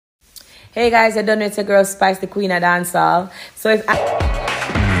Hey guys, I don't know, it's your girl Spice, the queen of dancehall. So if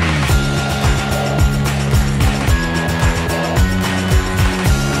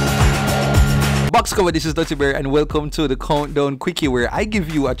Box cover, this is Duttyberry and welcome to the Countdown Quickie, where I give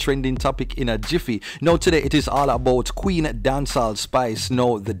you a trending topic in a jiffy. Now today it is all about Queen Dancehall Spice.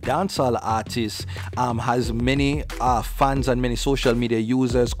 Now the dancehall artist has many fans and many social media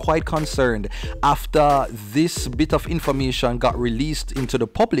users quite concerned after this bit of information got released into the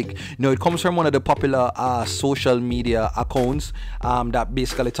public. Now it comes from one of the popular social media accounts that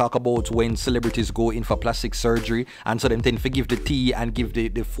basically talk about when celebrities go in for plastic surgery, and so them tend to give the tea and give the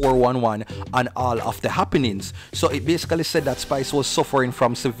 411 on all of the happenings. So it basically said that Spice was suffering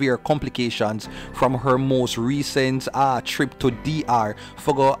from severe complications from her most recent trip to DR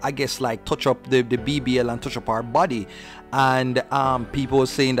for go, I guess, like touch up the BBL and touch up her body. And people were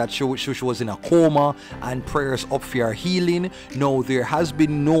saying that she was in a coma and prayers up for her healing. No, there has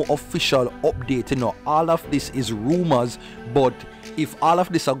been no official update. You know, all of this is rumors, but if all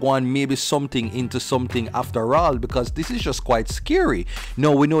of this are going maybe something into something after all, because this is just quite scary.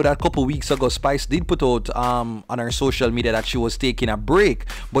 Now we know that a couple weeks ago Spice did put out on her social media that she was taking a break,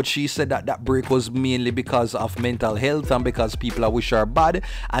 but she said that that break was mainly because of mental health and because people are wish her bad,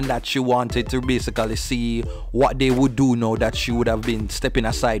 and that she wanted to basically see what they would do now that she would have been stepping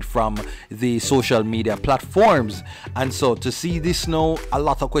aside from the social media platforms. And so to see this now, a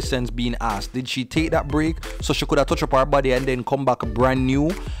lot of questions being asked. Did she take that break so she could have touched up her body and then come back brand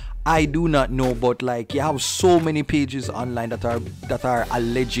new? I do not know, but like, you have so many pages online that are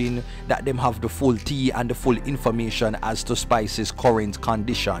alleging that them have the full tea and the full information as to Spice's current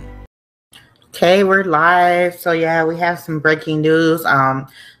condition. Okay, we're live. So yeah, we have some breaking news.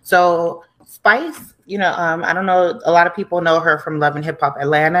 So Spice, I don't know, a lot of people know her from Love and Hip Hop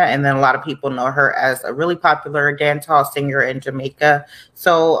Atlanta, and then a lot of people know her as a really popular dancehall singer in Jamaica.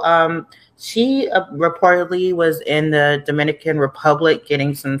 So she reportedly was in the Dominican Republic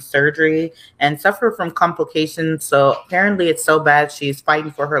getting some surgery and suffered from complications. So apparently it's so bad she's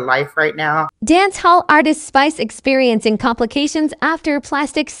fighting for her life right now. Dancehall artist Spice experiencing complications after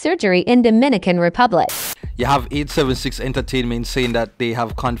plastic surgery in Dominican Republic. You have 876 Entertainment saying that they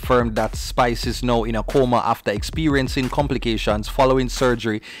have confirmed that Spice is now in a coma after experiencing complications following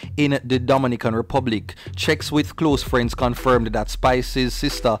surgery in the Dominican Republic. Checks with close friends confirmed that Spice's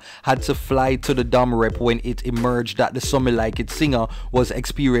sister had to fly to the Dom Rep when it emerged that the Some Me Like It singer was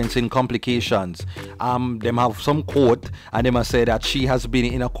experiencing complications. Them have some quote, and them say that she has been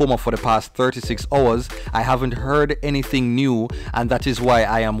in a coma for the past 36 hours. I haven't heard anything new, and that is why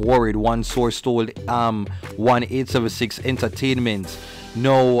I am worried, one source told 1876 Entertainment.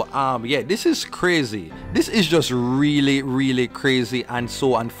 No, yeah, this is crazy. This is just really crazy and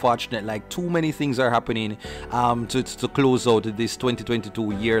so unfortunate. Like, too many things are happening to close out this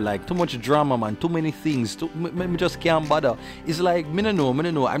 2022 year. Like, too much drama, man, too many things. Me just can't bother. It's like, me no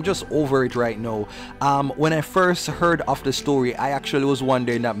know. I'm just over it right now. When I first heard of the story, I actually was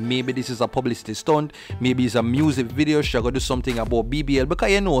wondering that maybe this is a publicity stunt, maybe it's a music video, she gonna do something about BBL,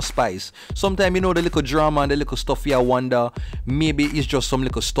 because you know Spice, sometimes you know the little drama and the little stuff, you wonder maybe it's just some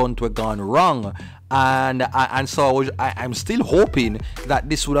little stunt were gone wrong. And so I'm still hoping that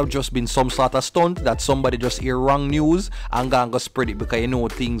this would have just been some sort of stunt, that somebody just hear wrong news and go spread it, because you know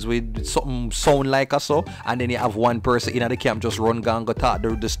things with something sound like us, so, and then you have one person in the camp just run go talk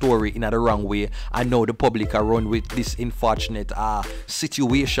the story in the wrong way, and now the public are run with this unfortunate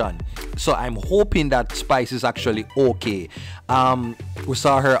situation. So I'm hoping that Spice is actually okay. We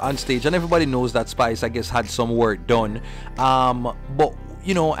saw her on stage, and everybody knows that Spice, I guess, had some work done, but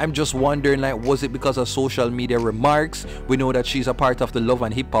you know, I'm just wondering, like, was it because of social media remarks? We know that she's a part of the Love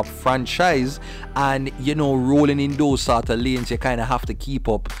and Hip Hop franchise, and you know, rolling in those sort of lanes, you kind of have to keep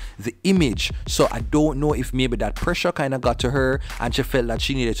up the image. So I don't know if maybe that pressure kind of got to her and she felt that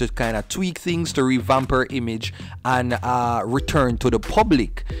she needed to kind of tweak things to revamp her image and return to the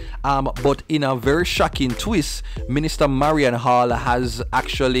public. But in a very shocking twist, Minister Marion has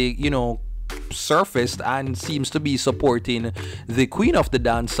actually, you know, surfaced and seems to be supporting the queen of the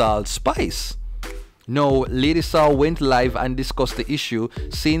dancehall, Spice. Now, Lady Saw went live and discussed the issue,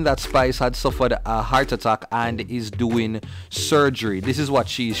 saying that Spice had suffered a heart attack and is doing surgery. This is what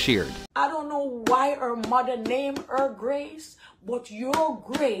she shared. I don't know why her mother named her Grace, but your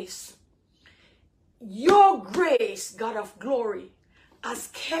grace, God of glory, has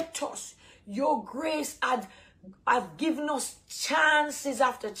kept us. Your grace I've given us chances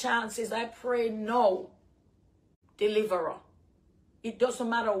after chances. I pray now, deliverer. It doesn't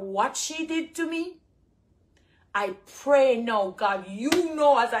matter what she did to me. I pray now, God, you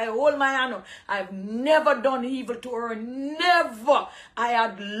know, as I hold my hand up, I've never done evil to her. Never. I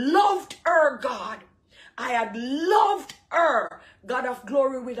had loved her her, God. I had loved her, God of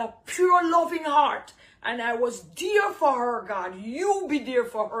glory, with a pure loving heart. And I was dear for her, God. You be there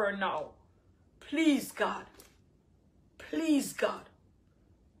for her now. Please, God. Please, God.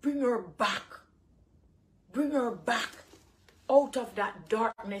 Bring her back. Bring her back out of that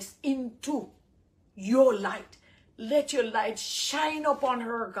darkness into your light. Let your light shine upon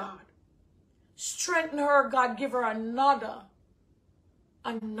her, God. Strengthen her, God. Give her another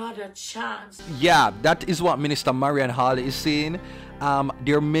chance. Yeah, that is what Minister Marion Hall is saying.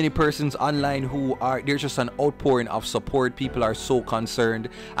 There are many persons online who are, there's just an outpouring of support. People are so concerned,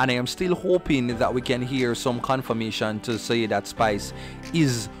 and I am still hoping that we can hear some confirmation to say that Spice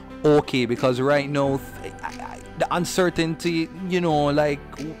is okay, because right now the uncertainty, you know, like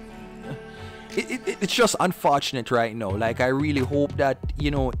it's just unfortunate right now. Like, I really hope that,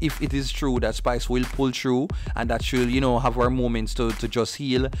 you know, if it is true that Spice will pull through and that she'll, you know, have her moments to just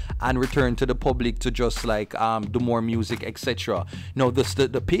heal and return to the public to just like do more music, etc. No,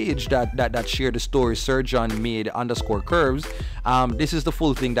 the page that shared the story, Surgeon made _curves, this is the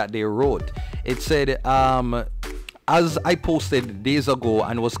full thing that they wrote. It said, as I posted days ago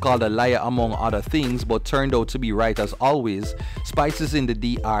and was called a liar among other things, but turned out to be right as always, Spice is in the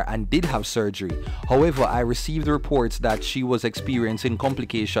DR and did have surgery. However, I received reports that she was experiencing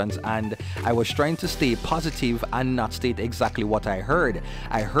complications, and I was trying to stay positive and not state exactly what I heard.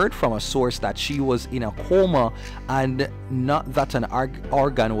 I heard from a source that she was in a coma and not that an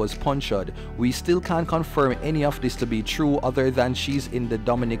organ was punctured. We still can't confirm any of this to be true other than she's in the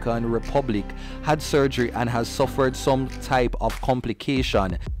Dominican Republic, had surgery and has suffered some type of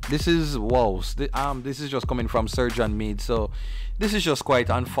complication. This is this is just coming from Surgeon Made, so this is just quite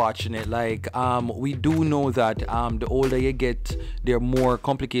unfortunate. Like, we do know that the older you get, there are more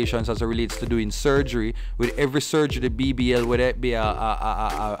complications as it relates to doing surgery. With every surgery, the BBL, whether it be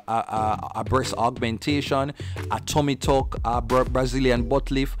a breast augmentation, a tummy tuck, a Brazilian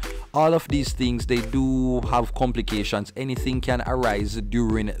butt lift, all of these things, they do have complications. Anything can arise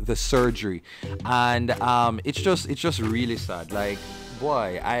during the surgery, and it's just really sad. Like,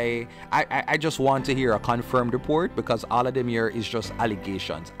 boy, I just want to hear a confirmed report, because all of them here is just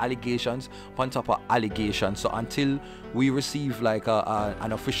allegations on top of allegations. So until we receive like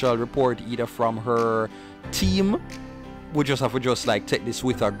an official report either from her team, we just have to just like take this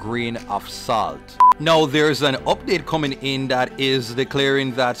with a grain of salt. Now there's an update coming in that is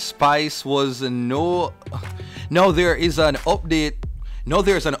declaring that Spice was there's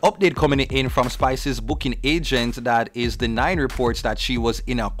an update coming in from Spice's booking agent that is denying reports that she was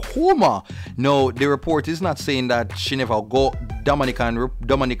in a coma. No, the report is not saying that she never go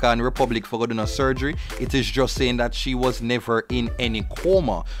Dominican Republic for doing a surgery. It is just saying that she was never in any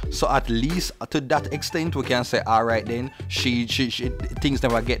coma. So at least to that extent, we can say, all right, then she things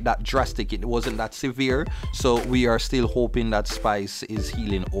never get that drastic. It wasn't that severe. So we are still hoping that Spice is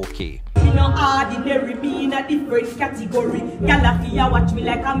healing okay. Ordinary, me in a different category. Galafia watch me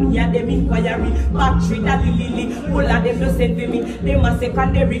like I'm here, them inquiry. Battery that lily, all of them no send me. Them a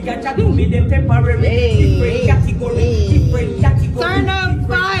secondary, catch do me them temporary. Different category, different category. Turn up,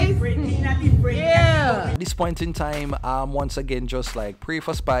 Spice. Yeah. At this point in time, once again, just like pray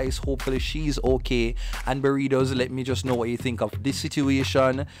for Spice. Hopefully she's okay. And burritos, let me just know what you think of this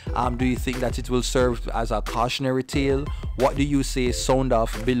situation. Do you think that it will serve as a cautionary tale? What do you say? Sound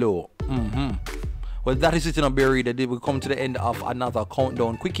off below. Well, that is it in a burrito. We come to the end of another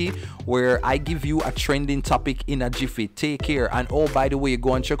countdown quickie where I give you a trending topic in a jiffy. Take care. And oh, by the way,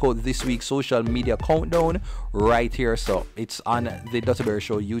 go and check out this week's social media countdown right here. So it's on the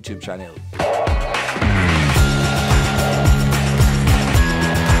Duttyberryshow YouTube channel.